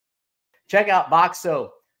check out Boxo.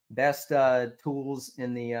 Best tools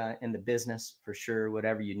in the business for sure.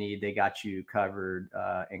 Whatever you need, they got you covered.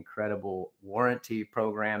 Incredible warranty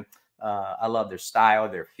program. I love their style,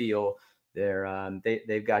 their feel.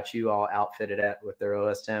 They've got you all outfitted with their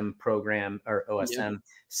OSM program or OSM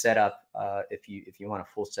setup. If you want a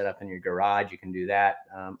full setup in your garage, you can do that.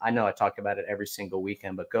 I know I talk about it every single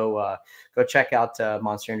weekend, but go check out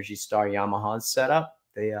Monster Energy Star Yamaha's setup.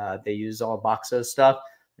 They use all Boxo stuff.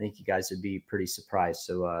 I think you guys would be pretty surprised.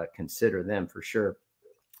 So consider them for sure.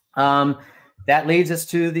 That leads us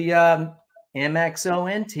to the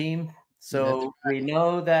MXON team. So we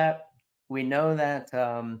know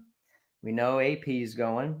AP is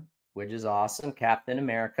going, which is awesome. Captain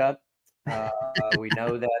America. We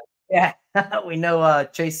know that. Yeah, we know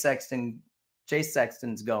Chase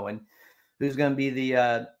Sexton's going. Who's going to be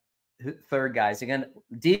the third guy? Is it going?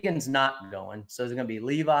 Deegan's not going. So is it going to be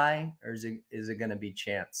Levi or is it going to be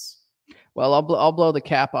Chance? Well, I'll blow the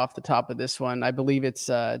cap off the top of this one. I believe it's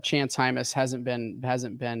Chance Hymas hasn't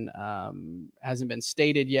been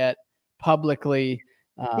stated yet publicly.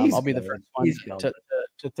 I'll be the first one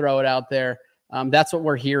to throw it out there. That's what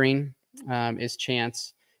we're hearing is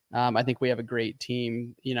Chance. I think we have a great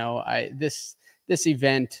team. You know, this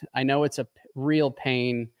event, I know it's a real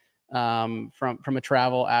pain from a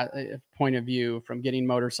travel point of view, from getting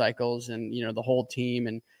motorcycles and, you know, the whole team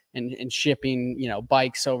and shipping, you know,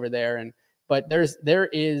 bikes over there. But there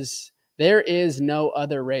is no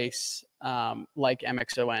other race like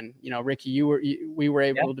MXON. You know, Ricky, we were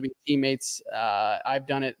able to be teammates. I've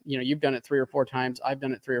done it, you know, you've done it 3 or 4 times. I've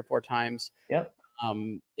done it 3 or 4 times. Yep.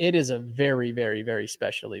 It is a very, very, very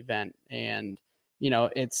special event. And, you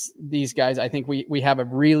know, it's these guys, I think we have a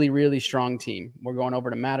really, really strong team. We're going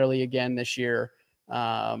over to Matterley again this year.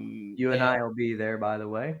 You and I will be there, by the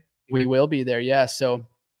way. We will be there. Yeah. So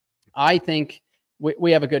I think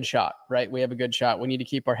we have a good shot, right? We have a good shot. We need to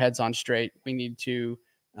keep our heads on straight. We need to,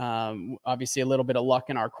 obviously a little bit of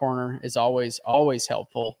luck in our corner is always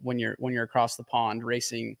helpful when you're across the pond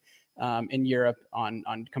racing, in Europe on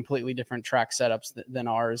completely different track setups than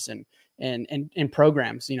ours and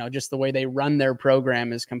programs. You know, just the way they run their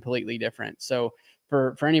program is completely different. So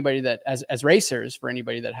for anybody that as racers, for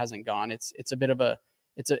anybody that hasn't gone, it's a bit of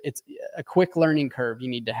it's a quick learning curve you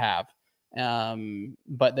need to have.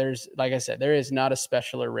 But there's, like I said, there is not a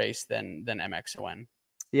specialer race than MXON.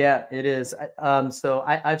 Yeah, it is. So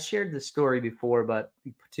I've shared this story before, but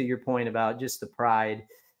to your point about just the pride,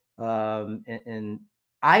 and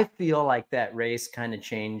I feel like that race kind of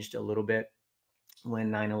changed a little bit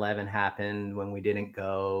when 9/11 happened, when we didn't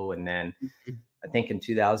go. And then I think in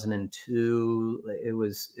 2002, it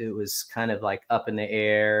was kind of like up in the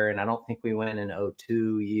air. And I don't think we went in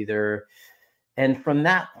 2002 either. And from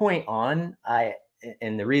that point on,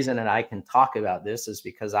 and the reason that I can talk about this is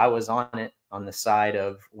because I was on the side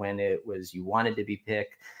of when it was, you wanted to be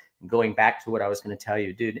picked. Going back to what I was going to tell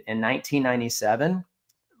you, dude, in 1997,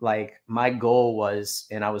 like my goal was,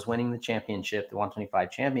 and I was winning the championship, the 125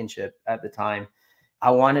 championship at the time. I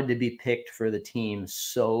wanted to be picked for the team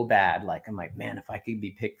so bad. Like, I'm like, man, if I could be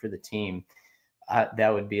picked for the team, that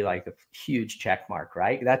would be like a huge check mark,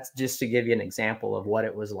 right? That's just to give you an example of what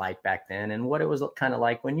it was like back then and what it was kind of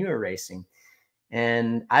like when you were racing.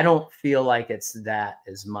 And I don't feel like it's that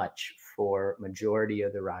as much for majority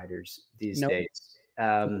of the riders these days.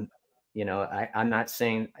 You know, I'm not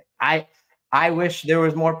saying I wish there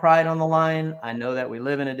was more pride on the line. I know that we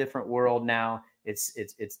live in a different world now. It's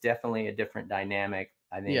definitely a different dynamic.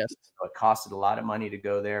 I think it costed a lot of money to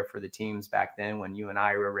go there for the teams back then when you and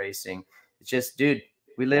I were racing. It's just, dude,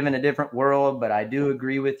 we live in a different world, but I do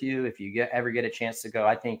agree with you. If you ever get a chance to go,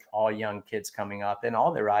 I think all young kids coming up and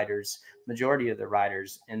all the riders, majority of the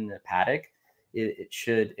riders in the paddock, it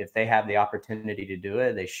should, if they have the opportunity to do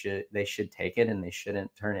it, they should take it and they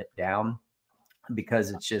shouldn't turn it down, because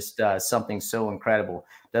it's just something so incredible.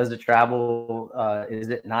 Does the travel, is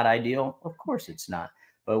it not ideal? Of course it's not.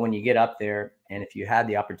 But when you get up there and if you had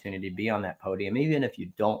the opportunity to be on that podium, even if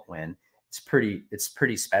you don't win, it's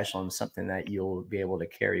pretty special and something that you'll be able to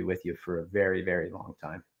carry with you for a very, very long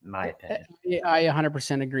time, in my opinion. I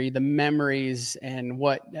 100% agree. The memories and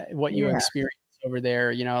what you experienced over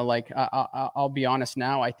there, you know, like I'll be honest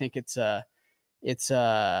now, I think it's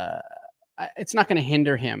not going to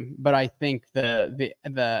hinder him, but I think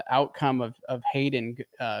the outcome of Hayden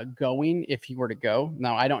going, if he were to go.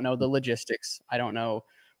 Now, I don't know the logistics. I don't know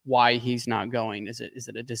why he's not going. Is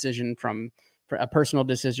it a decision from a personal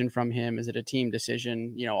decision from him? Is it a team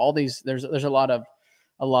decision? You know, all these, there's a lot of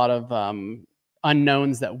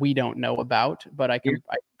unknowns that we don't know about, but I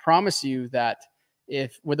promise you that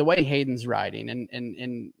if with the way Hayden's riding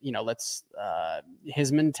and you know, let's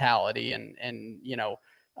his mentality and you know,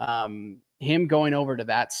 him going over to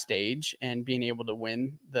that stage and being able to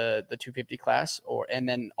win the 250 class, and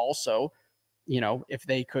then also, you know,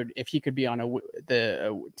 if he could be on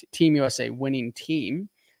the Team USA winning team,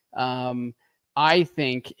 I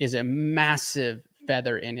think is a massive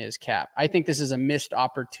feather in his cap. I think this is a missed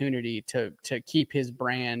opportunity to keep his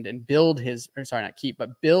brand and build his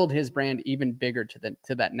brand even bigger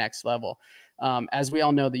to that next level. As we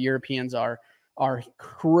all know, the Europeans are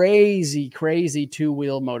crazy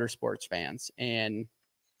two-wheel motorsports fans, and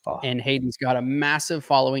Hayden's got a massive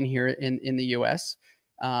following here in the US.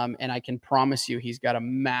 And I can promise you he's got a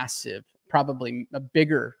massive, probably a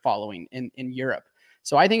bigger following in Europe.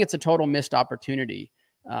 So I think it's a total missed opportunity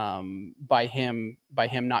by him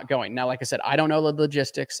not going. Now, like I said, I don't know the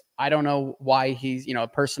logistics. I don't know why he's, you know, a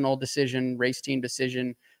personal decision, race team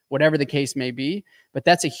decision, whatever the case may be, but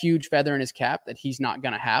that's a huge feather in his cap that he's not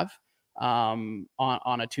going to have on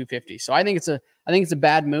a 250. So I think it's a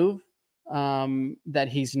bad move that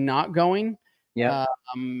he's not going. Yeah.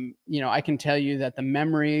 You know, I can tell you that the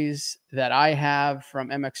memories that I have from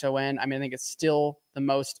MXON, I mean, I think it's still the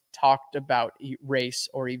most talked about race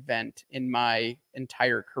or event in my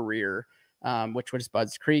entire career, which was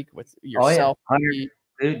Budds Creek with yourself. Oh, yeah.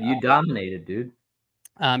 Dude, you dominated, dude.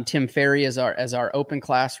 Tim Ferry as our open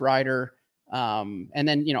class rider. And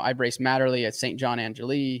then, you know, I've raced Matterley at St. John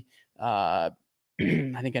Angeli. I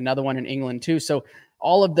think another one in England too. So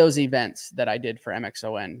all of those events that I did for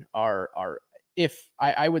MXON are if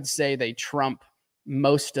I would say they trump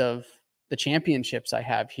most of the championships I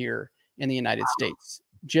have here in the United States,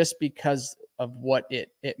 just because of what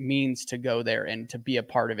it means to go there and to be a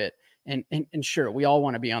part of it. And sure, we all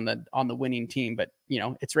want to be on the winning team, but you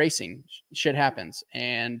know, it's racing, shit happens.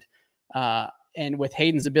 And with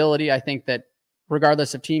Hayden's ability, I think that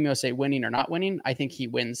regardless of Team USA winning or not winning, I think he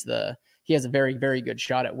has a very, very good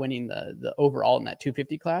shot at winning the overall in that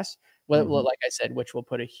 250 class. Well, like I said, which will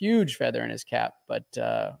put a huge feather in his cap, but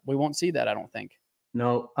we won't see that, I don't think.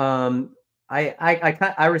 No,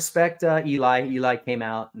 I respect Eli. Eli came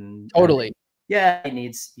out and totally. Yeah, he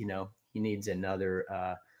needs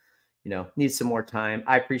another, needs some more time.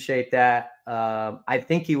 I appreciate that. I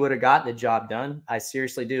think he would have got the job done. I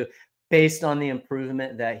seriously do, based on the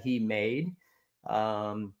improvement that he made.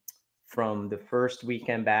 From the first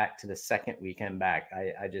weekend back to the second weekend back,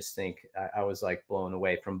 I just think I was like blown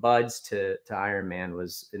away. From Budds to Ironman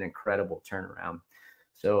was an incredible turnaround.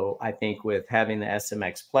 So I think with having the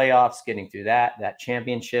SMX playoffs, getting through that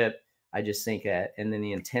championship, I just think that, and then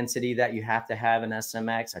the intensity that you have to have in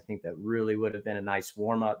SMX, I think that really would have been a nice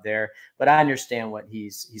warm up there. But I understand what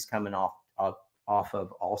he's coming off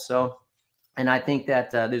of also. And I think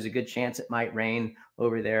that there's a good chance it might rain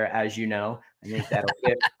over there, as you know. I think that'll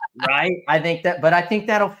fit right. I think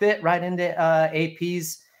that'll fit right into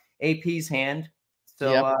AP's hand.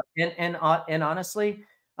 So yep. And honestly,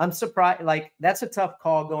 I'm surprised. Like, that's a tough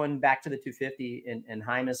call going back to the 250 and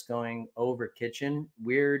Hymas going over Kitchen.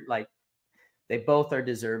 Weird. Like, they both are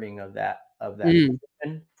deserving of that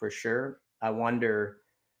decision, for sure. I wonder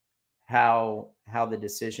how the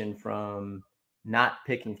decision from not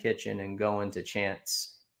picking Kitchen and going to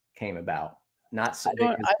Chance came about. I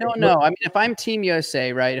don't know. I mean, if I'm Team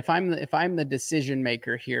USA, right? If I'm the decision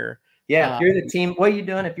maker here. Yeah, if you're the team, what are you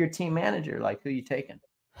doing if you're team manager? Like, who are you taking?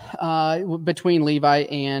 Between Levi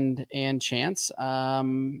and Chance. I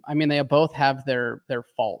mean, they both have their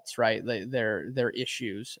faults, right? Their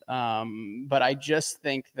issues. But I just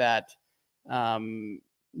think that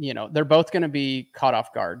they're both going to be caught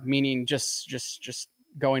off guard, meaning just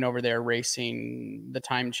going over there, racing, the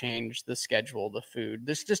time change, the schedule, the food.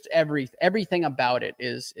 There's just everything about it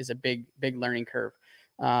is a big learning curve.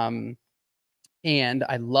 And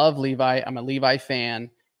I love Levi. I'm a Levi fan.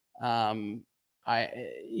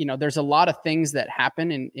 There's a lot of things that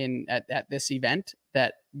happen at this event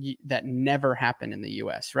that never happen in the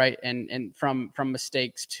US, right? And from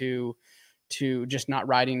mistakes to just not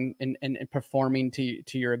riding and performing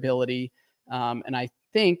to your ability. And I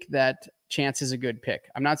think that Chance is a good pick.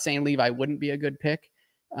 I'm not saying Levi wouldn't be a good pick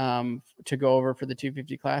to go over for the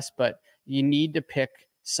 250 class, but you need to pick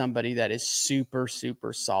somebody that is super,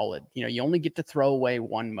 super solid. You know, you only get to throw away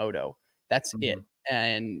one moto. That's it.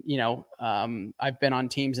 And, I've been on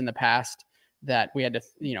teams in the past that we had to,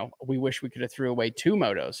 we wish we could have threw away two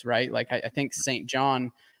motos, right? Like I think St.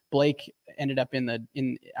 John, Blake ended up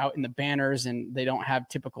out in the banners, and they don't have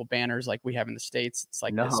typical banners like we have in the States. It's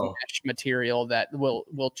like this mesh material that will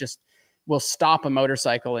stop a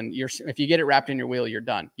motorcycle. And if you get it wrapped in your wheel, you're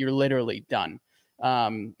done. You're literally done.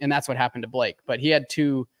 And that's what happened to Blake, but he had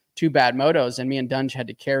two two bad motos, and me and Dunge had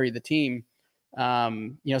to carry the team.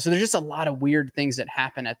 So there's just a lot of weird things that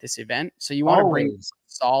happen at this event. So you want to bring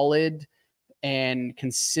solid and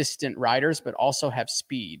consistent riders, but also have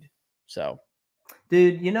speed. So,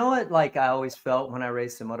 dude, you know what? Like I always felt when I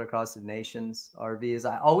raced the Motocross of Nations RVs,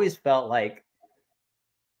 I always felt like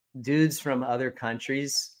dudes from other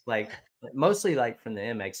countries, like mostly like from the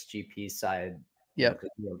MXGP side. Yeah.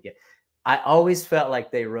 I always felt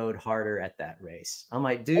like they rode harder at that race. I'm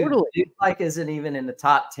like, dude, dude like isn't even in the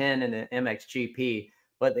top 10 in the MXGP,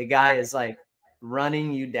 but the guy is like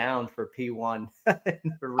running you down for P1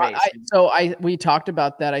 in the race. We talked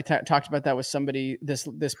about that. I talked about that with somebody this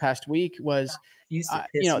past week. Was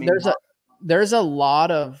there's a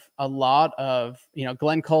lot of Glenn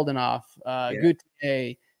Koldenoff,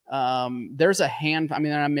 Gutier. There's a hand. I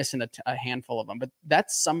mean, I'm missing a handful of them, but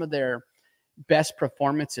that's some of their best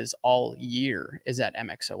performances all year is at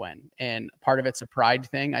MXON, and part of it's a pride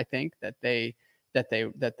thing. I think that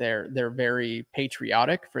they're very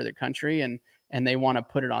patriotic for their country, and they want to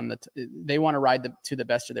put it on they want to ride to the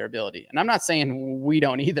best of their ability. And I'm not saying we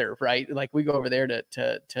don't either, right? Like we go over there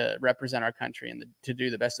to represent our country and to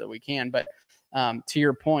do the best that we can. But to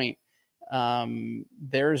your point, that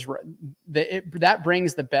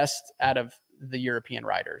brings the best out of the European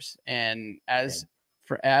riders, and as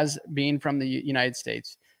being from the United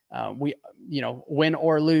States, we, win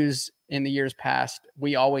or lose in the years past,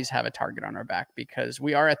 we always have a target on our back because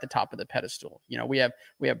we are at the top of the pedestal. We have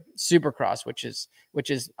Supercross, which is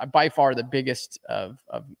by far the biggest of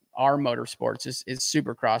our motorsports is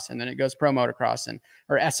Supercross, and then it goes Pro Motocross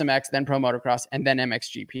or SMX, then Pro Motocross, and then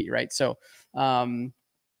MXGP, right? So,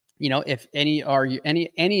 if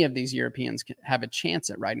any of these Europeans have a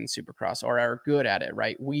chance at riding Supercross or are good at it,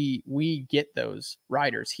 right? We get those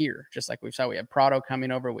riders here, just like we saw. We have Prado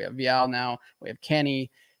coming over, we have Vial now, we have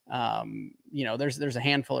Kenny. There's a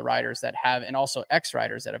handful of riders that have, and also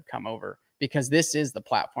ex-riders that have come over because this is the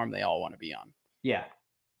platform they all want to be on. Yeah,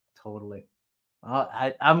 totally.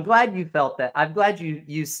 I'm glad you felt that. I'm glad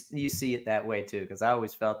you see it that way too, because I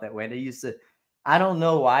always felt that way. They used to. I don't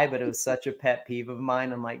know why, but it was such a pet peeve of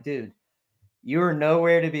mine. I'm like, dude, you're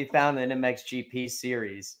nowhere to be found in MXGP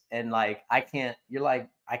series. And like, I can't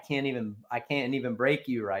even break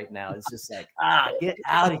you right now. It's just like, get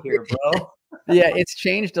out of here, bro. Yeah. It's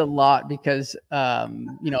changed a lot because,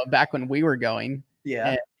 back when we were going,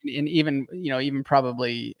 and even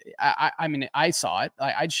probably, I mean, I saw it.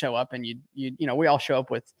 I'd show up and we all show up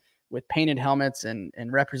with painted helmets and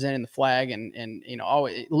representing the flag and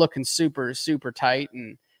always looking super, super tight.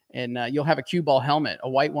 And you'll have a cue ball helmet, a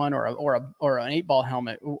white one or an 8-ball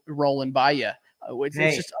helmet rolling by you.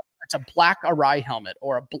 It's a black Arai helmet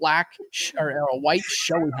or a black or a white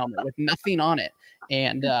showy helmet with nothing on it.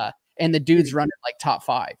 And the dude's running like top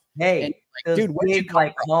 5. Hey, like, dude, big,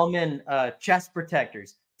 like Coleman chest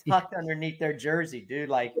protectors tucked underneath their jersey, dude.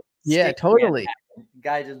 Like, yeah, totally.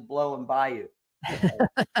 Guy just blowing by you.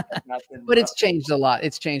 But it's changed a lot.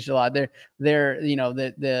 That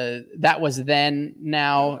was then.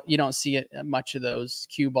 Now you don't see it much of those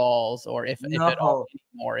cue balls, or if at all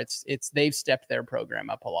anymore. It's they've stepped their program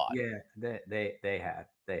up a lot. Yeah, they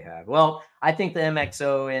have. Well, I think the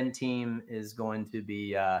MXON team is going to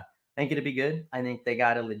be. I think it'll be good. I think they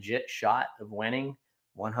got a legit shot of winning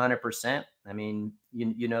 100%. I mean,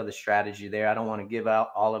 you know the strategy there. I don't want to give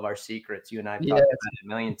out all of our secrets. You and I have talked about it a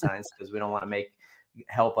million times because we don't want to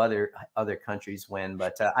help other countries win.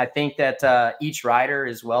 But I think that each rider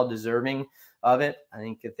is well deserving of it. I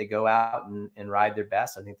think if they go out and ride their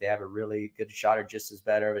best, I think they have a really good shot, or just as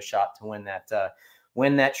better of a shot to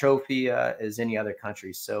win that trophy as any other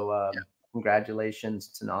country. So congratulations.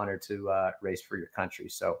 It's an honor to race for your country.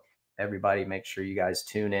 So everybody, make sure you guys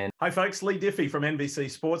tune in. Hi folks, Lee Diffie from NBC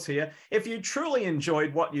Sports here. If you truly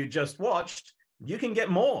enjoyed what you just watched, you can get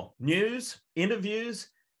more news, interviews,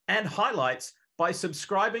 and highlights by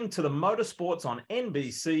subscribing to the Motorsports on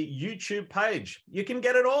NBC YouTube page. You can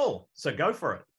get it all, so go for it.